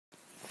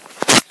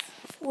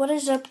What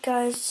is up,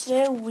 guys?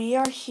 Today we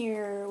are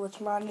here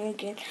with Ronnie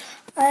again.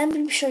 I'm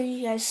going to show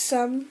you guys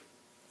some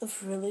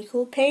of really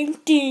cool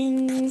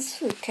paintings.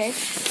 Okay,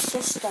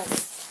 let's start.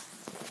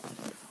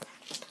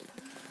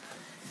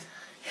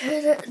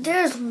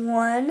 There's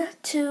 1,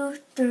 2,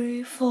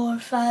 3, 4,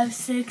 5,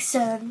 6,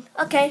 7.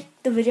 Okay,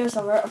 the video's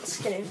over. I'm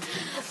just kidding.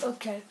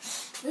 Okay,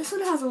 this one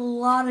has a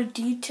lot of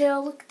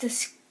detail. Look at the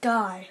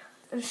sky.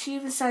 And she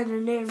even signed her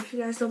name, if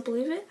you guys don't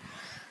believe it.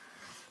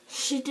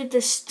 She did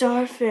the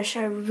starfish.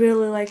 I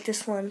really like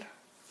this one.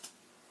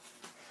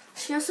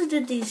 She also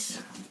did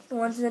these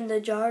ones in the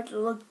jar that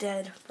look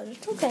dead, but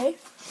it's okay.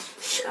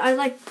 I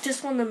like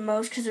this one the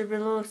most because it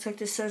really looks like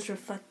the sun's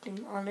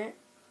reflecting on it.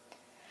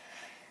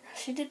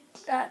 She did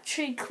that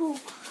tree, cool.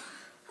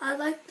 I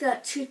like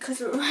that tree because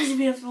it reminds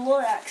me of the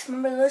Lorax.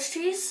 Remember those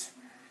trees?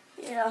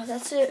 Yeah,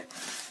 that's it.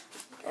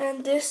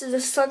 And this is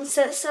a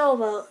sunset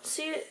sailboat.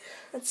 See it?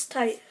 That's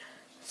tight.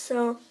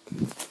 So,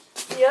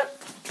 yep.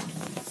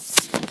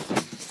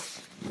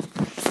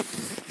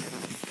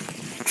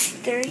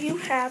 There you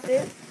have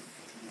it.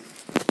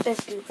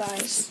 Thank you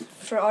guys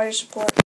for all your support.